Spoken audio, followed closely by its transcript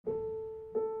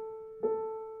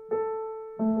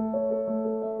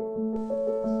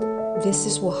This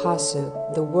is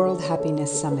WHASU, the World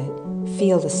Happiness Summit.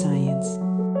 Feel the science.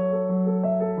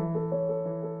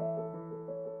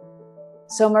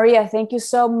 So, Maria, thank you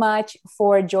so much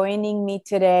for joining me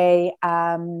today.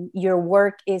 Your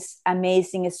work is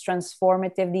amazing. It's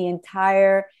transformative. The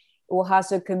entire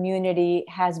WHASU community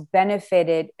has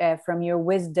benefited from your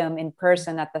wisdom in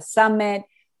person at the summit,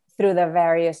 through the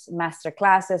various master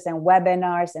classes and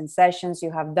webinars and sessions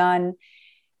you have done,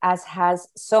 as has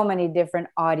so many different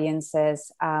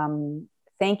audiences.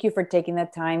 Thank you for taking the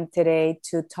time today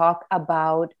to talk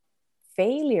about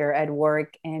failure at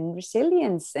work and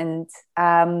resilience. And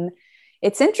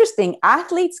it's interesting.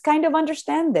 Athletes kind of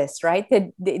understand this, right?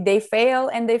 They fail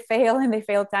and they fail and they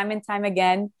fail time and time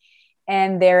again,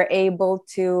 and they're able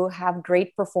to have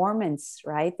great performance,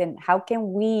 right? And how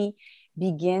can we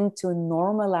begin to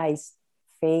normalize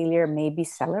failure, maybe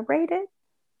celebrate it?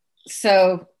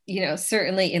 So,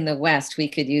 certainly in the West, we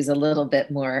could use a little bit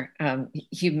more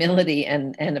humility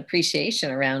and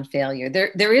appreciation around failure.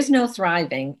 There is no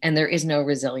thriving and there is no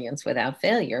resilience without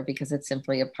failure, because it's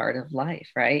simply a part of life,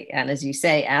 right? And as you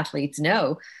say, athletes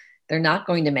know they're not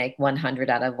going to make 100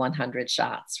 out of 100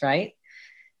 shots, right?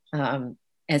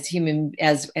 As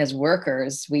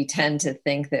workers, we tend to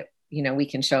think that, we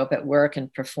can show up at work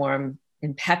and perform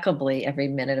impeccably every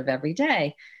minute of every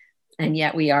day. And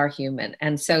yet we are human.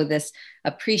 And so this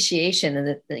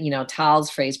appreciation and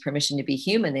Tal's phrase, permission to be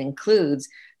human, includes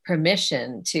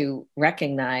permission to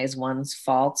recognize one's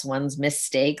faults, one's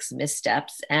mistakes,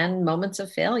 missteps, and moments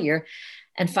of failure,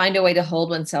 and find a way to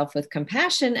hold oneself with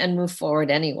compassion and move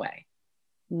forward anyway.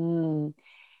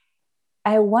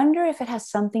 I wonder if it has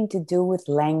something to do with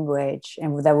language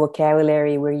and with the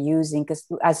vocabulary we're using. Because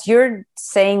as you're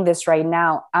saying this right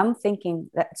now, I'm thinking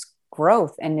that's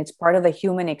growth and it's part of the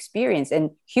human experience,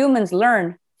 and humans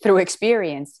learn through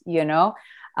experience.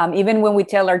 Even when we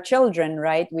tell our children,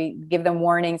 right, we give them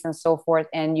warnings and so forth,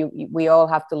 and we all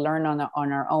have to learn on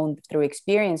our own through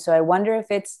experience. So I wonder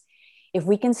if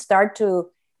we can start to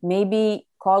maybe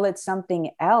call it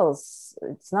something else.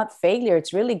 It's not failure,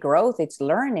 it's really growth, it's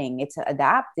learning, it's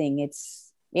adapting, it's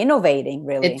innovating,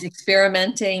 really. It's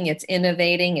experimenting, it's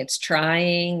innovating, it's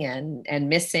trying and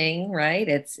missing, right?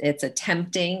 It's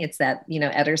attempting. It's that,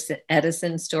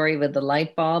 Edison story with the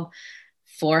light bulb,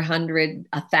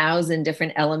 1,000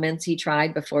 different elements he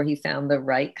tried before he found the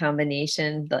right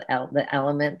combination, the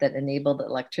element that enabled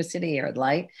electricity or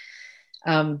light.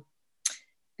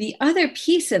 The other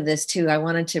piece of this too, I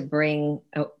wanted to bring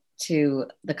to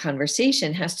the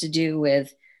conversation, has to do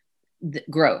with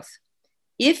growth.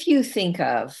 If you think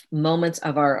of moments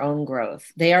of our own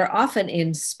growth, they are often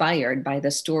inspired by the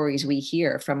stories we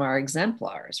hear from our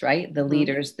exemplars, right? The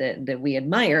leaders that we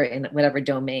admire in whatever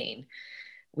domain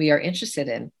we are interested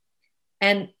in.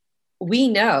 And we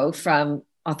know from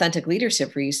authentic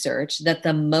leadership research that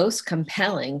the most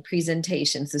compelling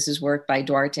presentations, this is work by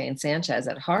Duarte and Sanchez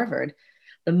at Harvard,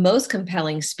 the most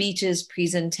compelling speeches,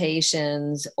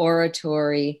 presentations,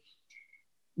 oratory,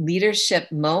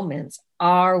 leadership moments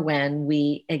are when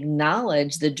we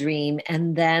acknowledge the dream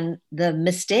and then the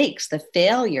mistakes, the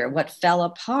failure, what fell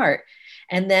apart,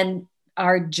 and then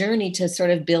our journey to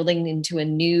sort of building into a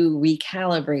new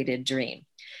recalibrated dream.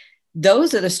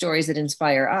 Those are the stories that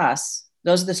inspire us.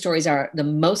 Those are the stories the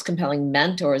most compelling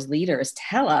mentors, leaders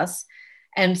tell us.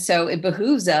 And so it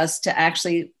behooves us to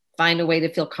actually find a way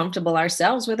to feel comfortable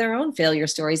ourselves with our own failure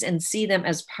stories and see them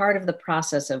as part of the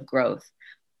process of growth,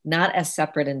 not as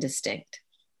separate and distinct.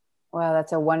 Well,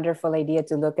 that's a wonderful idea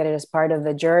to look at it as part of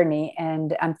the journey.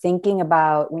 And I'm thinking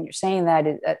about, when you're saying that,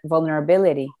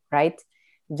 vulnerability, right?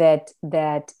 That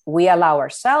we allow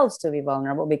ourselves to be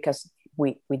vulnerable, because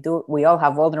we all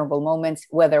have vulnerable moments,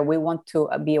 whether we want to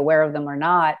be aware of them or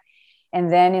not.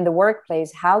 And then in the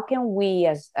workplace, how can we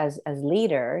as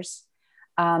leaders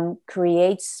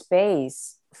create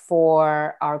space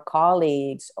for our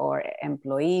colleagues or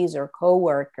employees or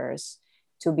coworkers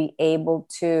to be able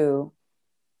to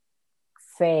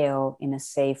fail in a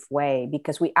safe way?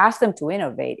 Because we ask them to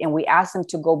innovate and we ask them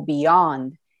to go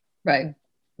beyond, right?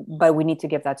 But we need to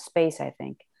give that space, I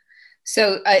think.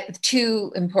 So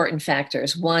two important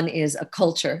factors. One is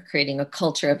creating a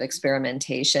culture of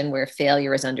experimentation where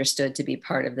failure is understood to be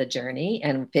part of the journey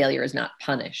and failure is not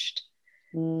punished.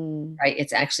 Right?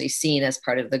 It's actually seen as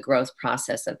part of the growth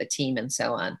process of a team and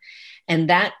so on. And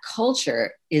that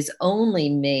culture is only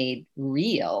made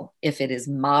real if it is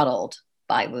modeled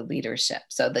by the leadership.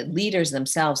 So the leaders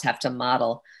themselves have to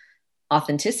model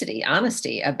authenticity,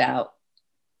 honesty about,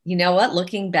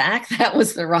 looking back, that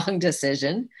was the wrong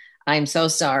decision. I'm so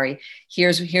sorry.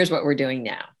 Here's what we're doing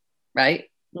now, right?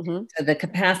 So the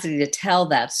capacity to tell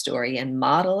that story and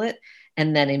model it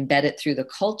and then embed it through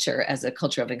the culture as a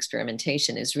culture of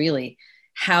experimentation is really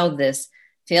how this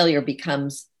failure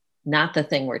becomes not the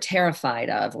thing we're terrified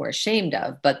of or ashamed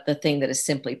of, but the thing that is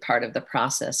simply part of the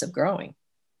process of growing.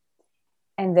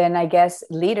 And then I guess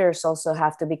leaders also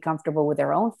have to be comfortable with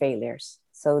their own failures.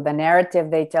 So the narrative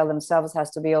they tell themselves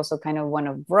has to be also kind of one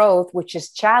of growth, which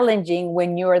is challenging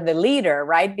when you're the leader,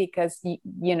 right? Because,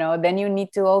 then you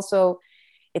need to also,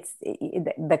 it's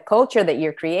the culture that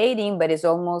you're creating, but it's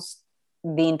almost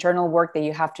the internal work that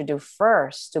you have to do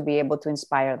first to be able to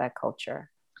inspire that culture.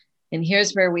 And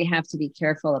here's where we have to be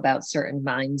careful about certain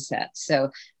mindsets. So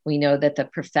we know that the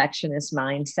perfectionist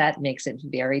mindset makes it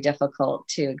very difficult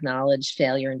to acknowledge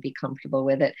failure and be comfortable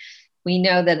with it. We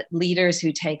know that leaders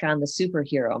who take on the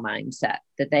superhero mindset,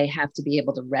 that they have to be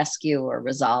able to rescue or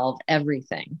resolve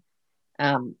everything,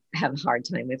 have a hard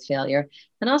time with failure.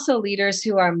 And also leaders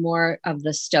who are more of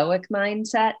the stoic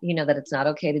mindset, that it's not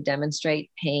okay to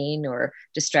demonstrate pain or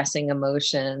distressing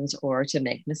emotions or to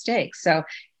make mistakes. So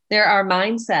there are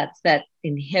mindsets that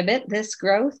inhibit this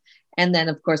growth. And then,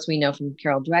 of course, we know from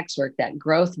Carol Dweck's work that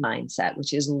growth mindset,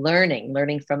 which is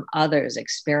learning from others,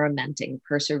 experimenting,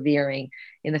 persevering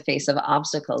in the face of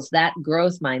obstacles. That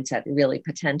growth mindset really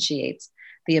potentiates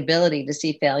the ability to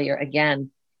see failure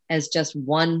again as just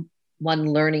one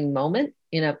learning moment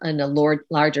in a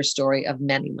larger story of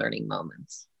many learning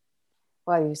moments.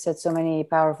 Well, you said so many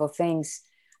powerful things.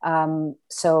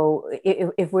 So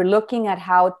if we're looking at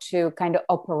how to kind of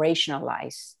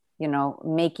operationalize,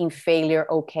 making failure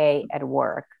okay at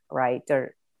work, right,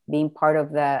 or being part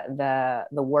of the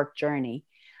work journey,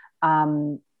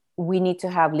 we need to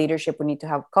have leadership, we need to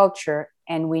have culture,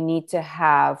 and we need to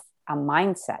have a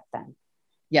mindset then.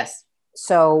 Yes.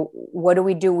 So what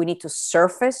do? We need to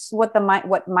surface what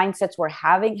mindsets we're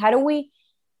having. How do we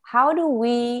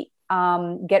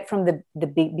get from the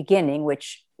beginning,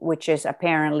 which is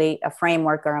apparently a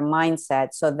framework or a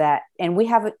mindset, so that, and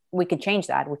we can change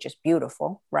that, which is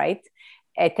beautiful, right?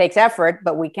 It takes effort,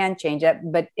 but we can change it.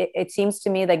 But it seems to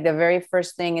me like the very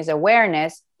first thing is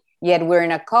awareness, yet we're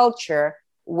in a culture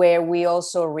where we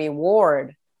also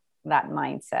reward that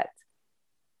mindset.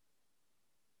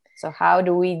 So how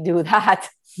do we do that?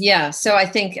 Yeah. So I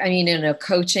think,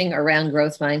 coaching around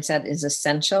growth mindset is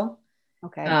essential.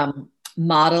 Okay.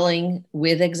 Modeling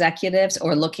with executives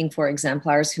or looking for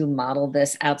exemplars who model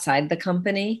this outside the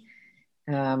company,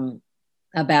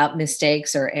 about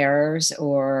mistakes or errors,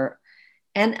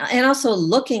 and also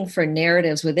looking for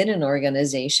narratives within an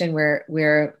organization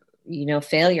where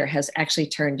failure has actually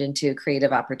turned into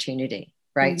creative opportunity,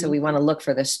 right? Mm-hmm. So we want to look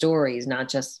for the stories, not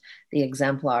just the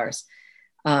exemplars.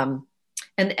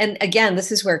 And again,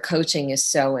 this is where coaching is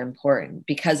so important,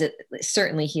 because it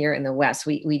certainly here in the West,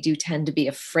 we do tend to be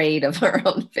afraid of our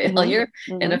own failure,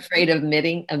 mm-hmm. and afraid of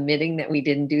admitting that we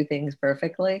didn't do things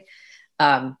perfectly.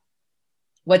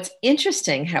 What's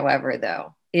interesting, however,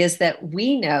 though, is that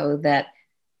we know that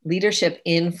leadership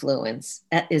influence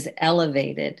is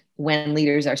elevated when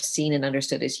leaders are seen and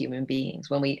understood as human beings,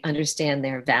 when we understand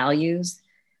their values,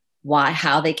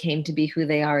 how they came to be who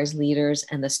they are as leaders,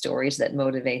 and the stories that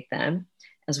motivate them,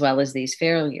 as well as these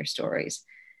failure stories.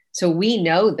 So we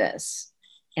know this,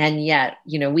 and yet,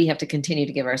 we have to continue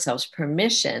to give ourselves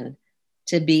permission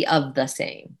to be of the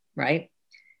same, right?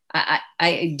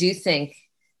 I do think,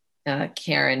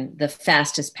 Karen, the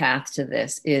fastest path to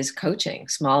this is coaching,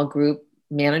 small group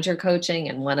manager coaching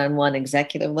and one-on-one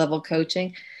executive level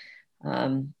coaching,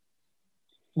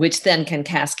 which then can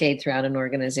cascade throughout an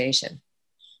organization.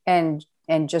 And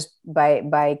just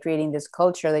by creating this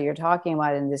culture that you're talking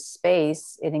about in this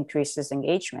space, it increases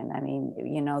engagement. I mean,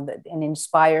 and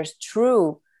inspires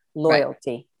true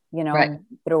loyalty, right.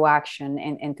 Through action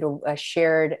and through a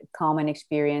shared common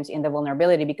experience in the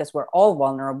vulnerability, because we're all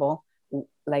vulnerable,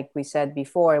 like we said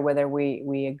before, whether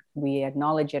we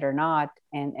acknowledge it or not,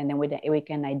 and then we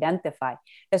can identify.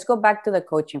 Let's go back to the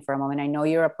coaching for a moment. I know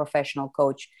you're a professional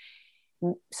coach.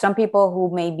 Some people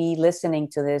who may be listening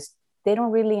to this, they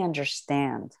don't really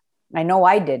understand. I know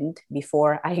I didn't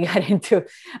before I got into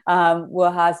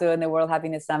WHASU and the World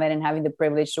Happiness Summit, and having the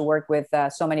privilege to work with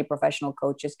so many professional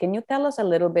coaches. Can you tell us a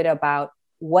little bit about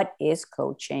what is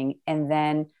coaching? And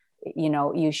then,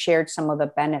 you shared some of the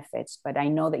benefits, but I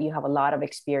know that you have a lot of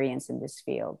experience in this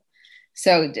field.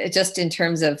 So just in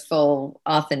terms of full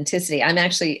authenticity, I'm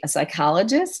actually a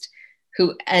psychologist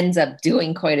who ends up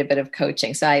doing quite a bit of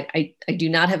coaching. So I do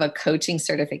not have a coaching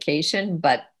certification,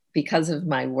 but because of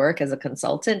my work as a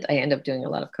consultant, I end up doing a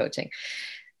lot of coaching.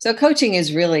 So coaching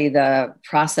is really the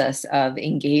process of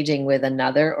engaging with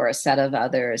another or a set of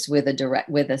others with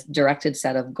a directed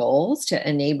set of goals to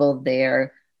enable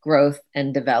their growth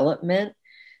and development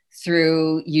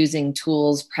through using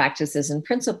tools, practices, and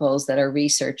principles that are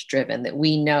research driven, that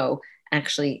we know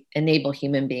actually enable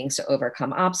human beings to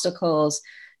overcome obstacles,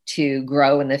 to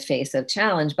grow in the face of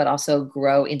challenge, but also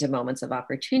grow into moments of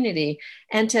opportunity,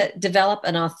 and to develop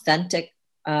an authentic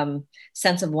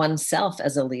sense of oneself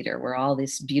as a leader. We're all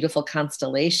this beautiful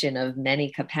constellation of many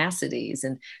capacities,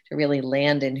 and to really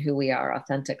land in who we are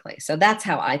authentically. So that's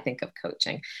how I think of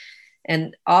coaching.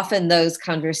 And often those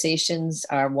conversations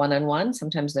are one-on-one.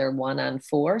 Sometimes they're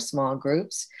 1-on-4 small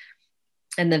groups.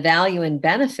 And the value and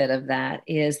benefit of that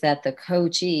is that the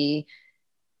coachee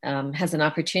has an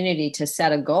opportunity to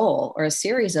set a goal or a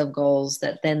series of goals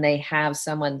that then they have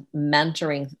someone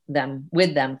mentoring them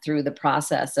with them through the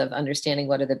process of understanding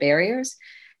what are the barriers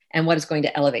and what is going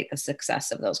to elevate the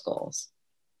success of those goals.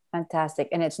 Fantastic.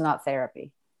 And it's not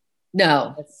therapy.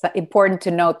 No. It's important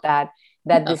to note that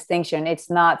distinction.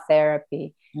 It's not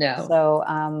therapy. No. So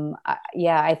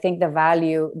I think the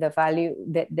value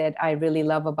that I really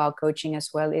love about coaching as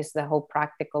well is the whole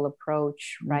practical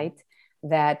approach, right?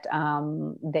 That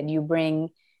you bring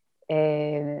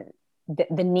the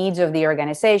needs of the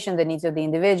organization, the needs of the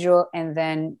individual, and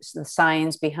then the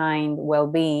science behind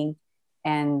well-being,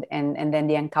 and then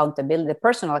the accountability, the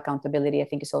personal accountability. I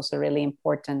think is also really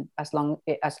important, as long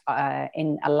as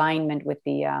in alignment with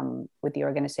the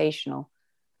organizational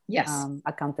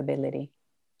accountability.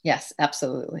 Yes,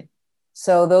 absolutely.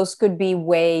 So those could be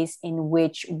ways in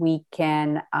which we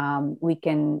can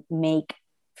make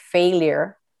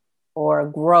failure or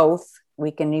growth,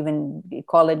 we can even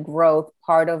call it growth,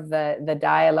 part of the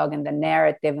dialogue and the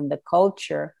narrative and the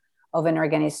culture of an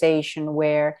organization,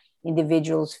 where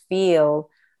individuals feel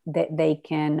that they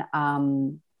can,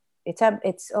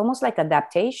 it's almost like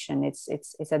adaptation. It's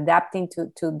adapting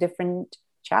to different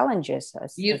challenges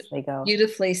as they go.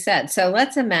 Beautifully said. So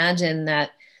let's imagine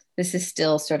that this is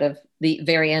still sort of the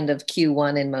very end of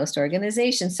Q1 in most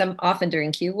organizations. Often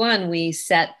during Q1, we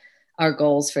set our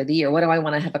goals for the year. What do I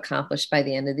want to have accomplished by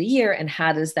the end of the year? And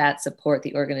how does that support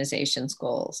the organization's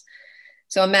goals?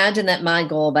 So imagine that my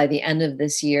goal by the end of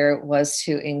this year was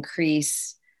to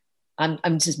increase,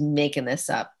 I'm just making this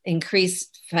up, increase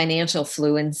financial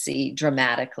fluency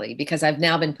dramatically, because I've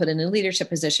now been put in a leadership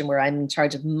position where I'm in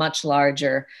charge of much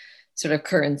larger sort of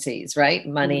currencies, right?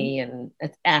 Money and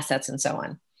assets and so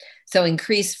on. So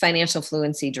increase financial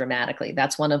fluency dramatically.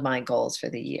 That's one of my goals for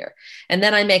the year. And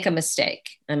then I make a mistake.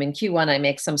 I'm in Q1, I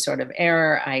make some sort of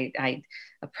error. A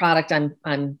product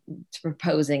I'm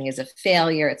proposing is a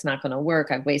failure. It's not going to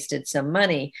work. I've wasted some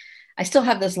money. I still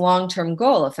have this long-term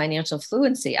goal of financial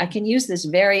fluency. I can use this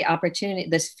very opportunity,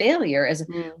 this failure as,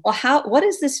 what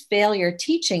is this failure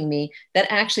teaching me that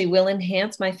actually will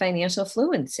enhance my financial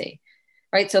fluency?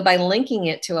 Right. So by linking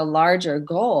it to a larger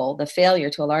goal, the failure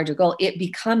to a larger goal, it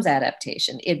becomes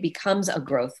adaptation. It becomes a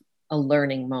growth, a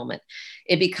learning moment.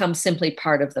 It becomes simply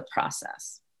part of the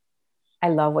process.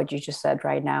 I love what you just said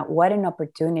right now. What an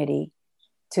opportunity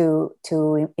to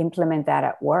implement that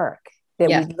at work, that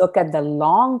we look at the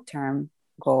long-term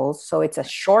goals. So it's a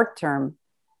short-term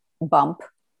bump,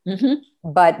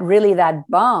 but really that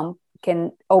bump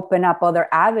can open up other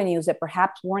avenues that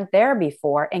perhaps weren't there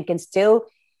before, and can still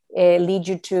lead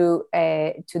you to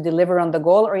deliver on the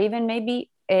goal, or even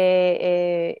maybe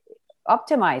optimize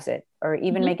it, or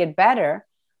even make it better.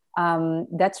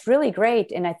 That's really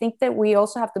great. And I think that we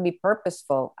also have to be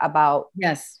purposeful about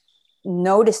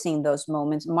noticing those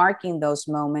moments, marking those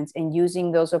moments, and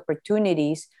using those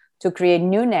opportunities to create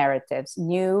new narratives,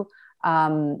 you've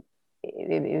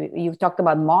talked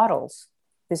about models.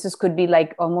 Could be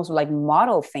like almost like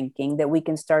model thinking that we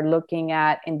can start looking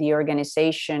at in the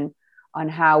organization, on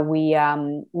how we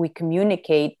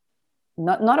communicate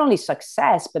not only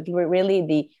success, but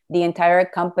really the entire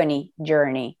company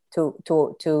journey to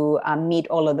meet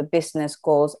all of the business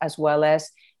goals, as well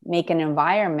as make an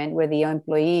environment where the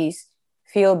employees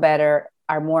feel better,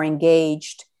 are more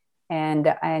engaged, and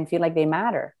feel like they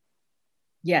matter.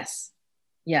 Yes.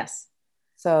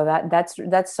 So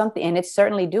that's something, and it's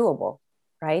certainly doable,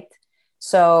 right?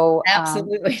 So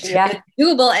absolutely, it's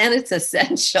doable, and it's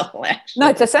essential. Actually, no,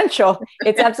 it's essential.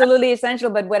 It's absolutely essential.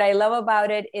 But what I love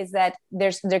about it is that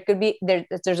there's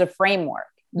a framework.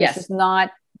 This is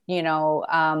not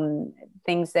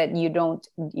things that you don't,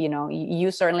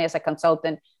 you certainly as a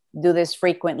consultant do this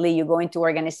frequently. You go into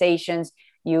organizations,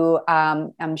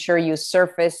 I'm sure you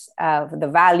surface the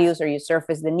values, or you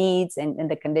surface the needs and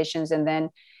the conditions, and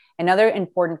then another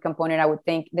important component I would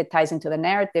think that ties into the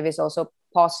narrative is also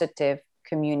positive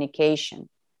communication.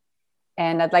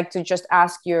 And I'd like to just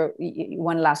ask you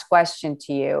one last question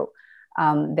to you,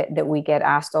 that we get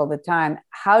asked all the time.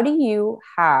 How do you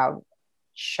have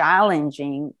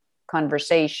challenging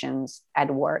conversations at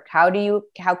work? How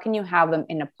can you have them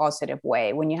in a positive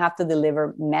way when you have to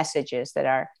deliver messages that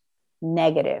are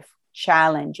negative,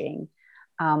 challenging?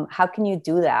 How can you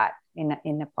do that in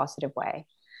a positive way?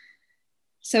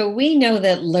 So we know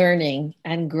that learning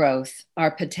and growth are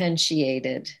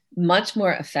potentiated much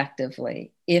more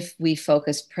effectively if we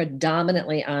focus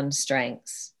predominantly on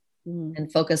strengths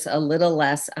and focus a little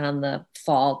less on the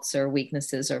faults or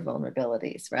weaknesses or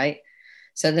vulnerabilities, right?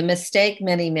 So the mistake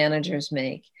many managers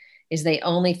make is they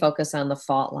only focus on the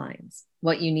fault lines,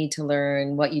 what you need to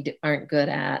learn, what you aren't good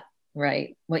at,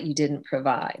 right? What you didn't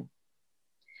provide.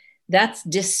 That's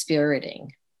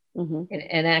dispiriting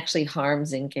and actually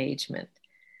harms engagement.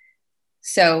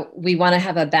 So we want to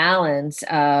have a balance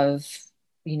of,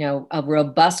 a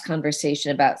robust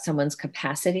conversation about someone's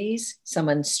capacities,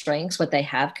 someone's strengths, what they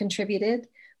have contributed,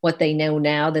 what they know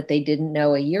now that they didn't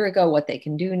know a year ago, what they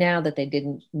can do now that they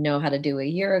didn't know how to do a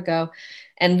year ago,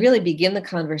 and really begin the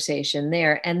conversation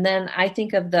there. And then I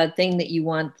think of the thing that you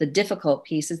want, the difficult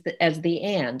piece as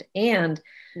the and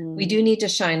we do need to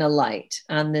shine a light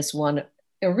on this one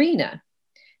arena.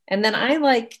 And then I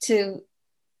like to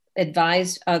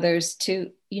advise others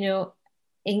to,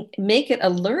 make it a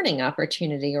learning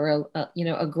opportunity or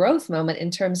a growth moment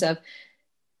in terms of,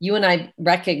 you and I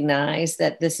recognize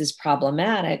that this is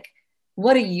problematic.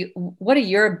 What are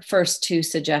your first two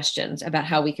suggestions about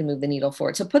how we can move the needle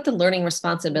forward? So put the learning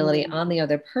responsibility on the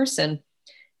other person,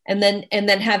 and then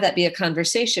have that be a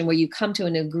conversation where you come to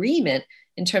an agreement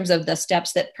in terms of the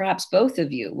steps that perhaps both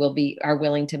of you are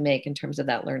willing to make in terms of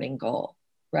that learning goal,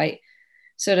 right?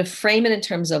 So to frame it in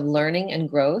terms of learning and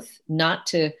growth, not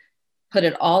to put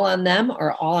it all on them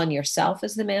or all on yourself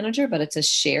as the manager, but it's a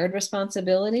shared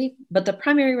responsibility. But the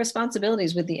primary responsibility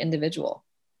is with the individual.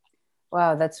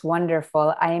 Wow, that's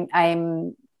wonderful.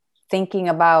 I'm thinking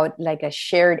about like a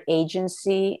shared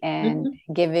agency and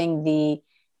giving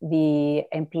the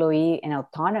employee an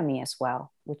autonomy as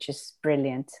well, which is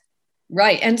brilliant.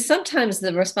 Right. And sometimes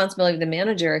the responsibility of the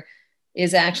manager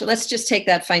is actually, let's just take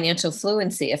that financial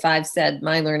fluency. If I've said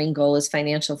my learning goal is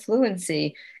financial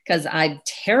fluency because I'm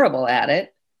terrible at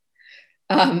it,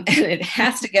 and it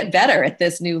has to get better at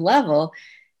this new level,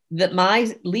 that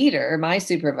my leader, my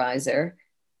supervisor,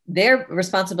 their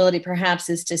responsibility perhaps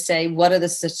is to say, what are the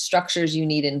structures you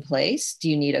need in place? Do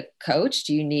you need a coach?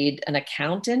 Do you need an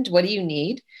accountant? What do you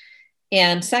need?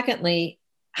 And secondly,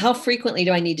 how frequently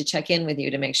do I need to check in with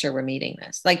you to make sure we're meeting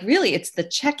this? Like really, it's the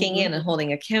checking in and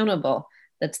holding accountable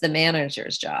that's the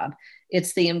manager's job.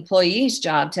 It's the employee's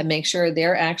job to make sure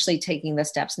they're actually taking the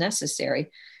steps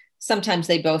necessary. Sometimes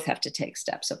they both have to take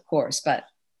steps, of course, but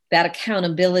that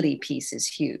accountability piece is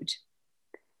huge.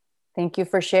 Thank you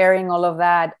for sharing all of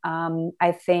that.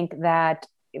 I think that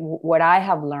what I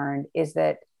have learned is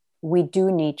that we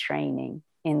do need training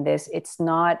in this. It's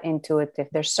not intuitive.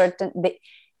 There's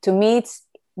to me, it's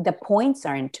the points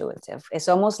are intuitive. It's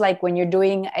almost like when you're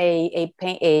doing a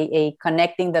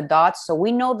connecting the dots. So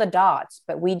we know the dots,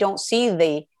 but we don't see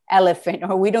the elephant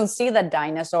or we don't see the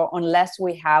dinosaur unless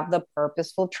we have the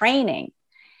purposeful training.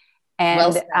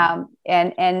 And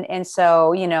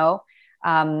so,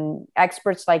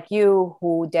 experts like you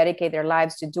who dedicate their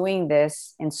lives to doing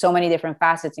this in so many different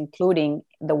facets, including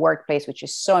the workplace, which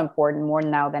is so important more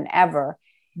now than ever.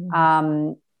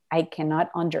 I cannot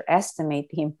underestimate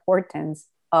the importance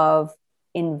of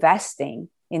investing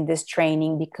in this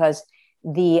training, because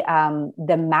the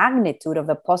magnitude of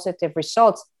the positive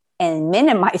results and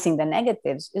minimizing the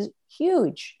negatives is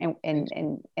huge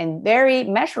and very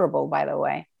measurable, by the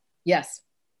way. Yes.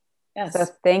 So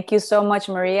thank you so much,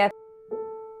 Maria.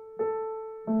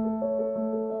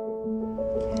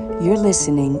 You're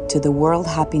listening to the World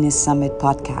Happiness Summit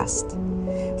podcast.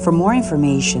 For more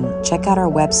information, check out our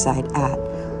website at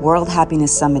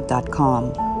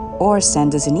worldhappinesssummit.com or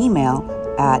send us an email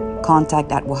at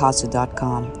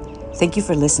contact@wahasu.com. Thank you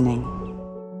for listening.